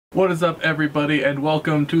What is up, everybody, and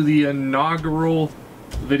welcome to the inaugural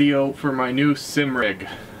video for my new sim rig.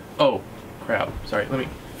 Oh crap, sorry, let me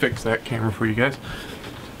fix that camera for you guys.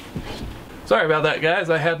 Sorry about that, guys.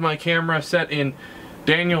 I had my camera set in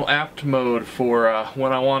Daniel Apt mode for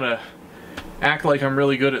when I want to act like I'm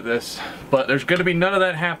really good at this, but there's going to be none of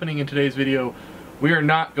that happening in today's video. We are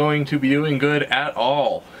not going to be doing good at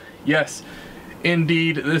all. Yes,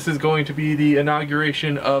 indeed, this is going to be the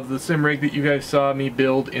inauguration of the sim rig that you guys saw me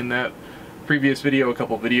build in that previous video a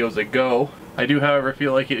couple videos ago. I do, however,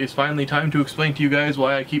 feel like it is finally time to explain to you guys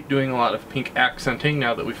why I keep doing a lot of pink accenting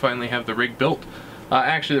now that we finally have the rig built.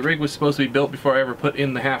 Actually, the rig was supposed to be built before I ever put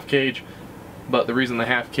in the half cage, but the reason the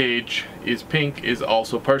half cage is pink is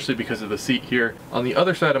also partially because of the seat here. On the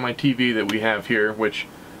other side of my TV that we have here, which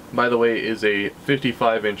by the way is a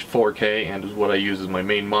 55-inch 4K and is what I use as my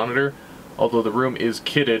main monitor, although the room is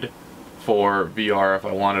kitted for VR if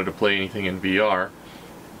I wanted to play anything in VR,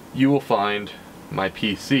 you will find my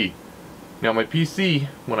PC. Now my PC,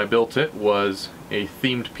 when I built it, was a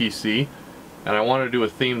themed PC, and I wanted to do a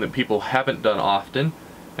theme that people haven't done often,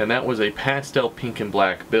 and that was a pastel pink and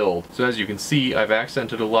black build. So as you can see, I've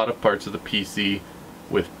accented a lot of parts of the PC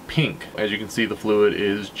with pink. As you can see, the fluid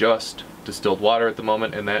is just distilled water at the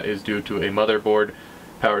moment, and that is due to a motherboard,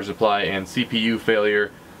 power supply, and CPU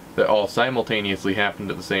failure that all simultaneously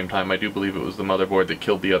happened at the same time. I do believe it was the motherboard that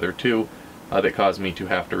killed the other two that caused me to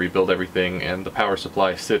have to rebuild everything, and the power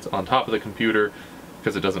supply sits on top of the computer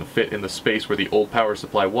because it doesn't fit in the space where the old power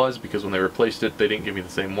supply was, because when they replaced it they didn't give me the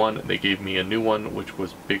same one, they gave me a new one which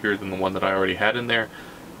was bigger than the one that I already had in there.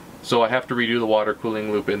 So I have to redo the water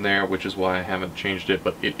cooling loop in there, which is why I haven't changed it,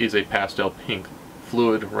 but it is a pastel pink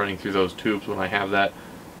fluid running through those tubes when I have that.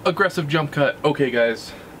 Aggressive jump cut. Okay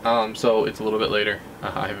guys, so it's a little bit later.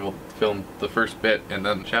 I filmed the first bit and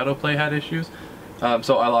then Shadow Play had issues.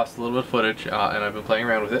 So I lost a little bit of footage and I've been playing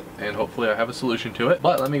around with it, and hopefully I have a solution to it.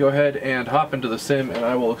 But let me go ahead and hop into the sim and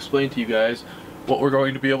I will explain to you guys what we're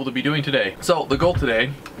going to be able to be doing today. So the goal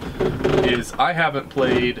today is, I haven't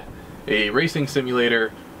played a racing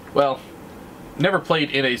simulator, well, never played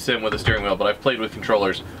in a sim with a steering wheel, but I've played with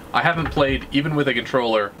controllers. I haven't played even with a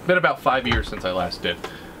controller. It's been about 5 years since I last did.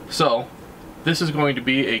 So this is going to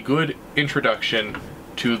be a good introduction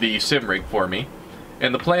to the sim rig for me.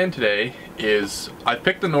 And the plan today is, I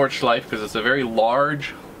picked the Nordschleife because it's a very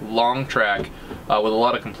large, long track with a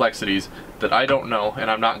lot of complexities that I don't know and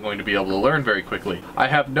I'm not going to be able to learn very quickly. I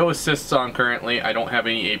have no assists on currently, I don't have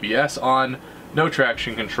any ABS on, no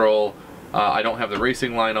traction control, I don't have the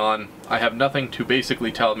racing line on, I have nothing to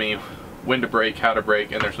basically tell me when to brake, how to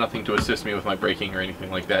brake, and there's nothing to assist me with my braking or anything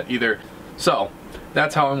like that either. So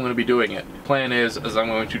that's how I'm going to be doing it. Plan is I'm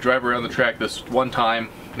going to drive around the track this one time,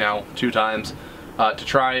 now 2 times, to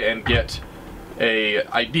try and get an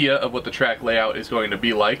idea of what the track layout is going to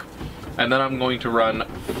be like, and then I'm going to run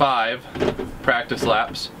 5 practice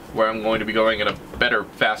laps where I'm going to be going at a better,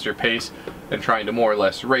 faster pace and trying to more or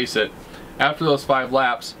less race it. After those 5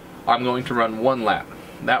 laps, I'm going to run 1 lap.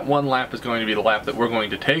 That 1 lap is going to be the lap that we're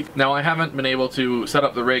going to take. Now, I haven't been able to set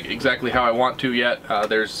up the rig exactly how I want to yet.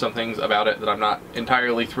 There's some things about it that I'm not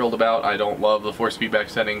entirely thrilled about. I don't love the force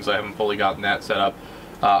feedback settings. I haven't fully gotten that set up.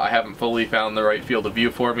 I haven't fully found the right field of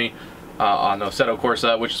view for me on Assetto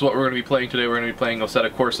Corsa, which is what we're going to be playing today. We're going to be playing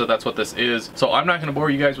Assetto Corsa. That's what this is. So I'm not going to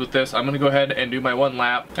bore you guys with this. I'm going to go ahead and do my 1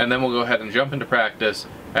 lap, and then we'll go ahead and jump into practice.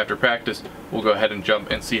 After practice, we'll go ahead and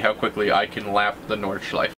jump and see how quickly I can lap the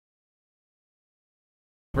Nordschleife.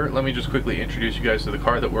 Let me just quickly introduce you guys to the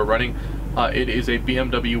car that we're running. It is a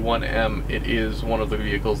BMW 1M. It is one of the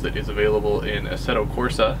vehicles that is available in Assetto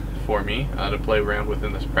Corsa for me to play around with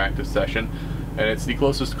in this practice session. And it's the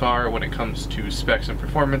closest car when it comes to specs and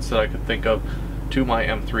performance that I could think of to my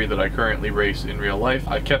M3 that I currently race in real life.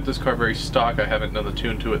 I've kept this car very stock. I haven't done the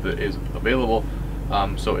tune to it that is available.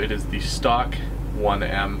 So it is the stock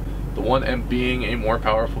 1M. The 1M being a more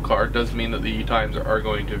powerful car does mean that the E-times are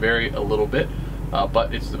going to vary a little bit.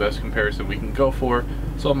 But it's the best comparison we can go for,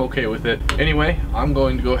 so I'm okay with it. Anyway, I'm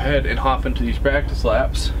going to go ahead and hop into these practice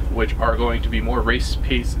laps, which are going to be more race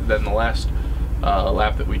pace than the last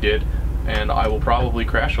lap that we did, and I will probably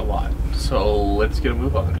crash a lot. So let's get a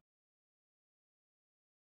move on.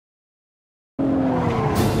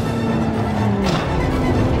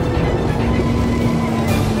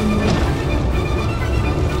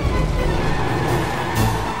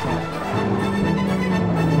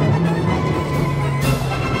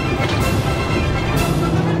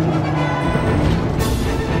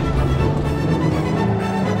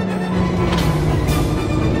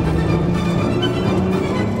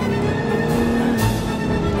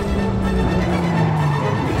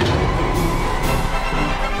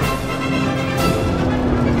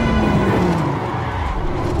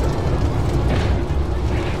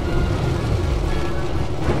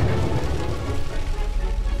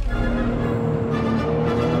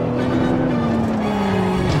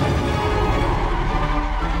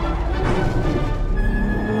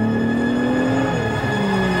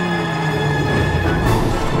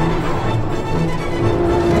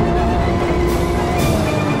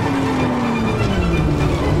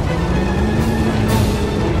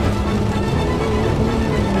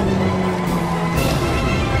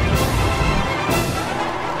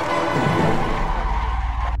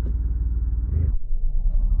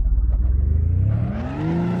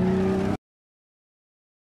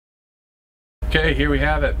 here we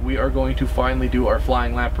have it. We are going to finally do our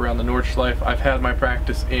flying lap around the Nordschleife. I've had my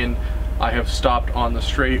practice in. I have stopped on the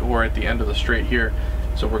straight or at the end of the straight here.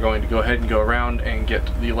 So we're going to go ahead and go around and get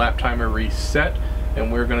the lap timer reset.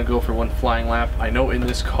 And we're going to go for one flying lap. I know in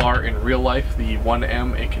this car in real life, the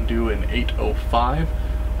 1M, it can do an 8:05.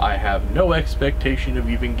 I have no expectation of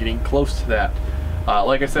even getting close to that.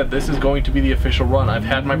 Like I said, this is going to be the official run. I've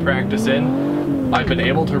had my practice in. I've been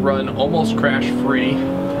able to run almost crash free.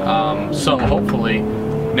 So hopefully,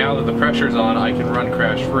 now that the pressure's on, I can run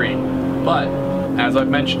crash free. But, as I've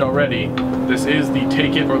mentioned already, this is the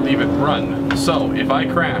take it or leave it run. So, if I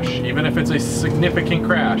crash, even if it's a significant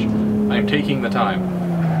crash, I'm taking the time.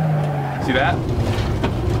 See that?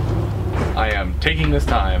 I am taking this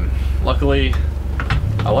time. Luckily,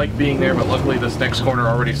 I like being there, but luckily this next corner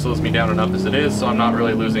already slows me down enough as it is, so I'm not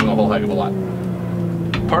really losing a whole heck of a lot.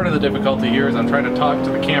 Part of the difficulty here is I'm trying to talk to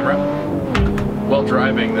the camera while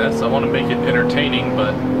driving this. I want to make it entertaining,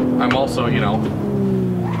 but I'm also, you know,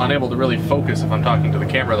 unable to really focus if I'm talking to the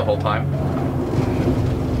camera the whole time.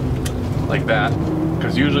 Like that.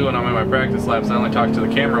 Because usually when I'm in my practice laps, I only talk to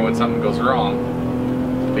the camera when something goes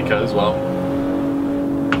wrong. Because, well,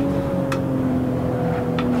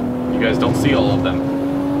 you guys don't see all of them.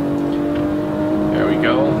 There we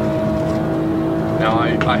go. Now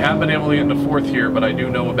I have been able to get into fourth here, but I do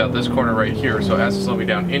know about this corner right here, so it has to slow me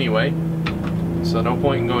down anyway. So no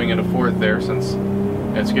point in going into fourth there since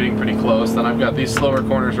it's getting pretty close. Then I've got these slower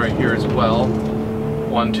corners right here as well.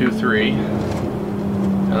 1, 2, 3.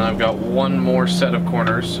 And I've got one more set of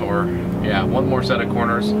corners, or yeah, one more set of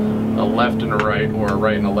corners, a left and a right, or a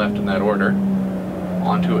right and a left in that order,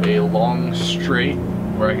 onto a long straight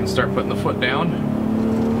where I can start putting the foot down.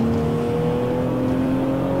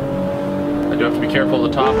 I do have to be careful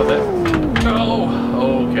of the top of it.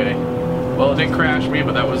 Oh, okay. Well, it didn't crash me,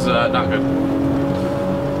 but that was not good.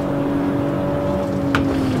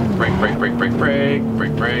 Brake, brake, brake, brake, brake,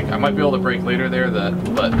 brake, brake. I might be able to brake later there,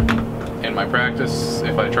 but in my practice,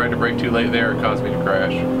 if I tried to brake too late there, it caused me to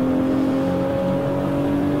crash.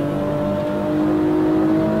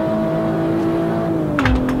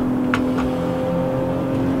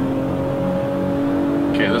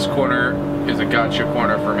 Okay, this corner is a gotcha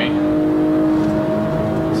corner for me.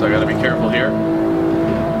 So I gotta be careful here.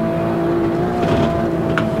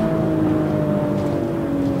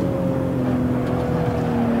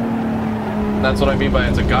 That's what I mean by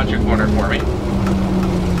it's a gotcha corner for me.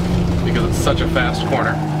 Because it's such a fast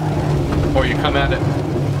corner. Or you come at it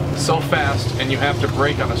so fast and you have to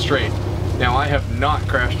brake on a straight. Now I have not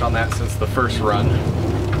crashed on that since the first run.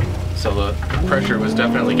 So the pressure was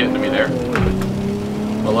definitely getting to me there.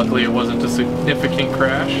 But luckily it wasn't a significant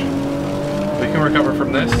crash. We can recover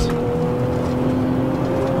from this.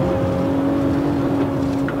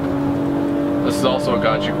 This is also a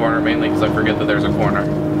gotcha corner, mainly because I forget that there's a corner.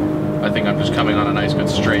 I think I'm just coming on a nice good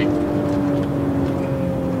straight.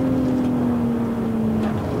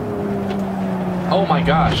 Oh my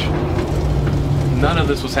gosh! None of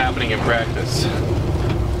this was happening in practice.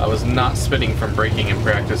 I was not spinning from braking in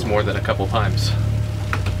practice more than a couple times.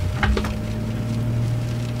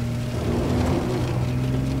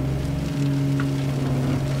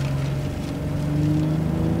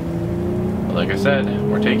 Like I said,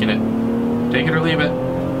 we're taking it. Take it or leave it.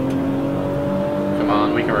 Come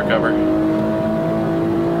on, we can recover.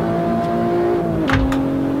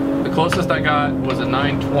 The closest I got was a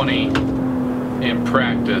 920 in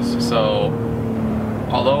practice, so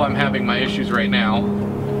although I'm having my issues right now,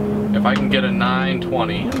 if I can get a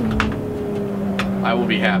 920, I will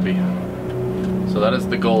be happy. So that is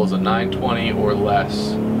the goal, is a 920 or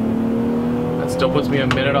less. That still puts me a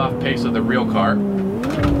minute off pace of the real car.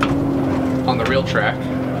 On the real track.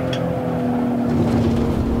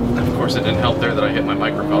 Of course it didn't help there that I hit my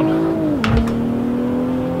microphone.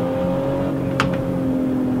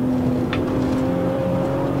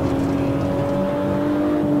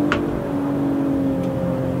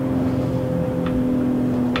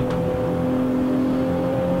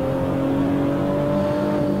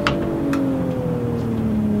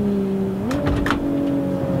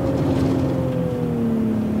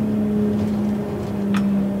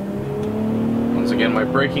 Again, my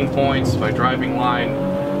braking points, my driving line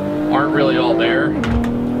aren't really all there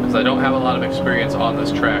because I don't have a lot of experience on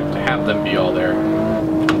this track to have them be all there.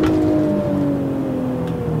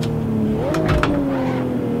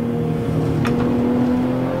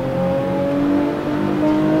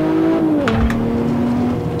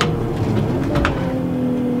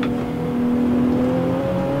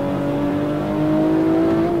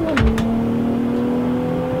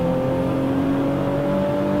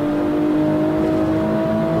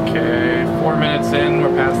 Okay, 4 minutes in, we're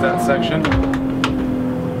past that section.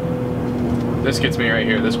 This gets me right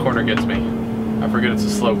here. This corner gets me. I forget it's a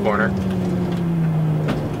slow corner.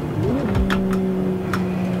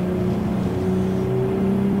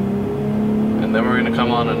 And then we're going to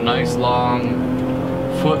come on a nice long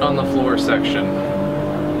foot on the floor section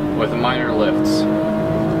with minor lifts.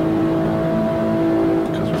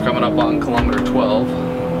 Because we're coming up on kilometer 12.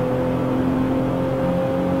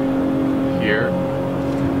 Here.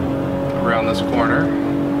 Around this corner.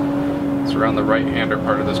 It's around the right-hander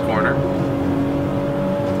part of this corner.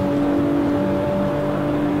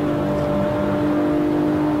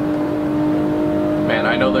 Man,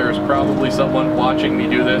 I know there's probably someone watching me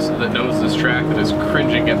do this that knows this track that is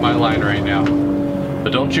cringing at my line right now.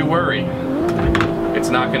 But don't you worry, it's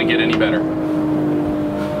not going to get any better.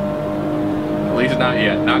 At least not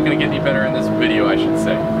yet. Not going to get any better in this video, I should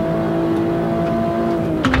say.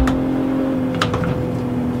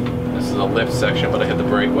 This is a lift section, but I hit the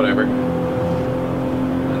brake, whatever.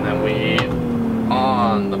 And then we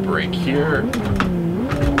on the brake here.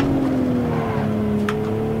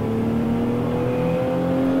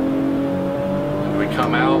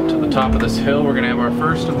 Come out to the top of this hill, we're going to have our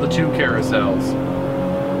first of the 2 carousels.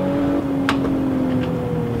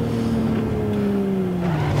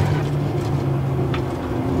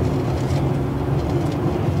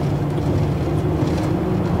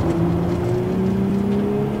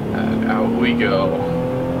 And out we go.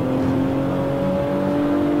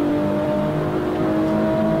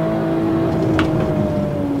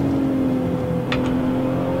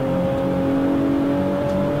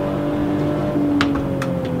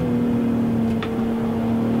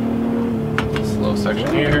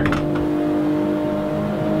 Section here.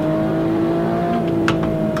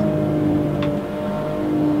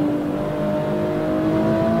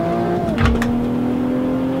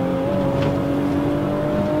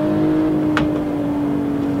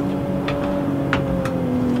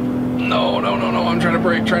 No, I'm trying to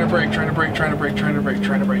brake.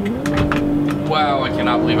 Wow, I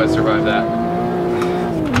cannot believe I survived that.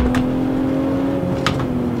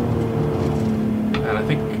 And I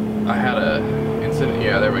think I had a incident.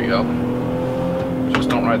 Yeah, there we go. Just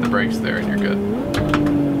don't ride the brakes there and you're good.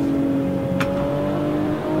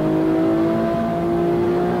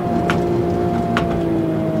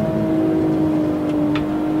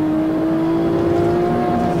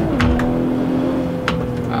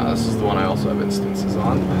 This is the one I also have instances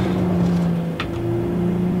on.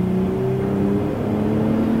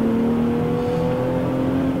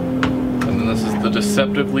 And then this is the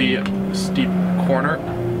deceptively steep corner.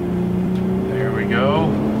 There we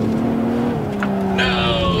go.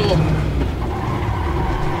 No!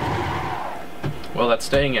 Well, that's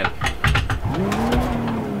staying in.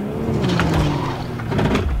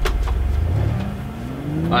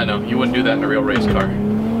 I know, you wouldn't do that in a real race car.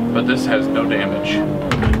 But this has no damage.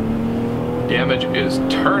 Damage is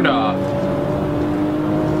turned off.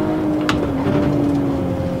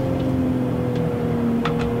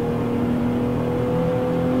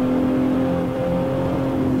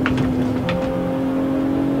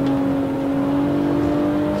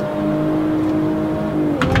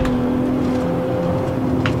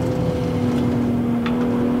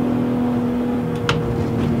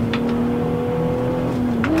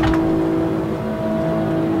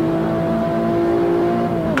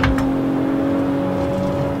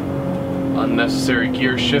 Unnecessary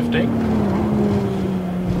gear shifting.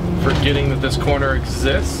 Forgetting that this corner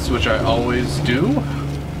exists, which I always do.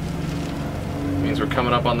 Means we're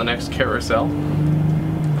coming up on the next carousel.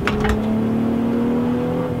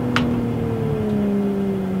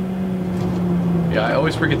 Yeah, I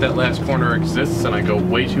always forget that last corner exists and I go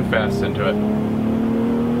way too fast into it.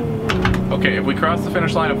 Okay, if we cross the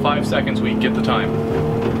finish line in 5 seconds, we get the time.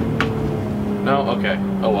 No? Okay.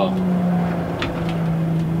 Oh well.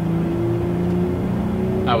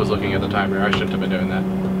 I was looking at the timer. I shouldn't have been doing that.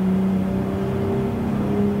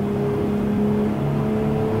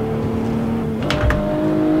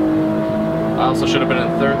 I also should have been in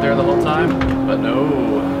third there the whole time, but no.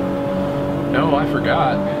 No, I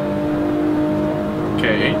forgot.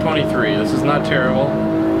 Okay, 8:23. This is not terrible.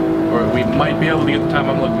 Or we might be able to get the time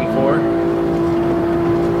I'm looking for.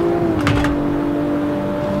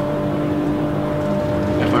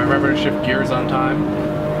 If I remember to shift gears on time.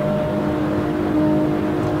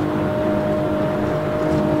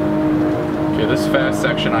 This fast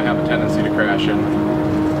section I have a tendency to crash in,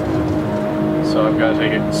 so I've got to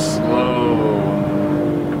take it slow.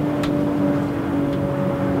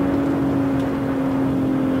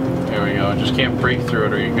 There we go. Just can't break through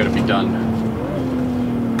it or you're going to be done.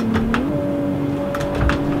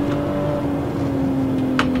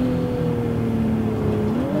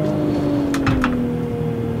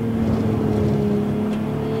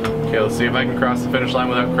 Okay, let's see if I can cross the finish line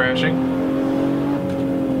without crashing.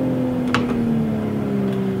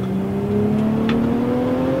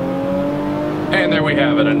 And there we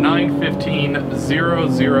have it, a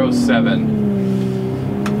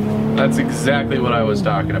 9:15.007. That's exactly what I was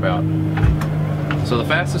talking about. So the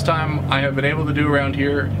fastest time I have been able to do around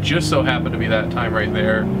here just so happened to be that time right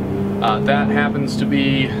there. That happens to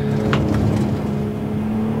be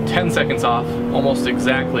 10 seconds off, almost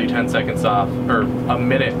exactly 10 seconds off, or a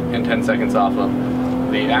minute and 10 seconds off of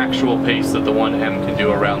the actual pace that the 1M can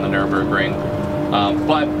do around the Nürburgring.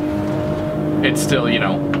 But it's still, you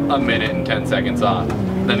know, a minute and 10 seconds off.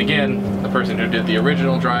 Then again, the person who did the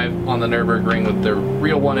original drive on the Nürburgring with the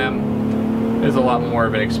real 1M is a lot more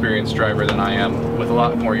of an experienced driver than I am, with a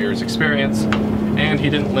lot more years experience, and he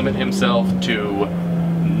didn't limit himself to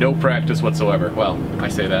no practice whatsoever. Well, I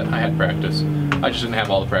say that, I had practice. I just didn't have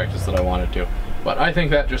all the practice that I wanted to. But I think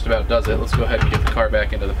that just about does it. Let's go ahead and get the car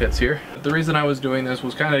back into the pits here. The reason I was doing this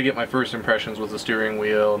was kind of to get my first impressions with the steering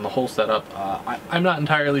wheel and the whole setup. I'm not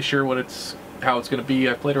entirely sure how it's going to be.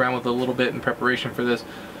 I've played around with it a little bit in preparation for this,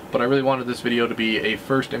 but I really wanted this video to be a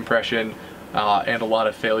first impression and a lot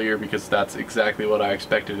of failure, because that's exactly what I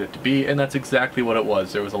expected it to be, and that's exactly what it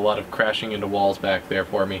was. There was a lot of crashing into walls back there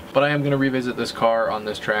for me. But I am going to revisit this car on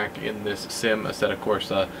this track in this sim Assetto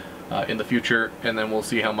Corsa in the future, and then we'll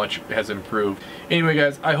see how much has improved. Anyway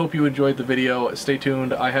guys, I hope you enjoyed the video. Stay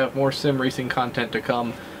tuned, I have more sim racing content to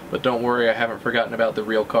come, but don't worry, I haven't forgotten about the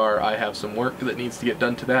real car. I have some work that needs to get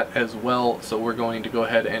done to that as well, so we're going to go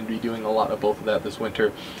ahead and be doing a lot of both of that this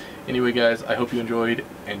winter. Anyway guys, I hope you enjoyed,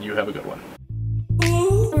 and you have a good one.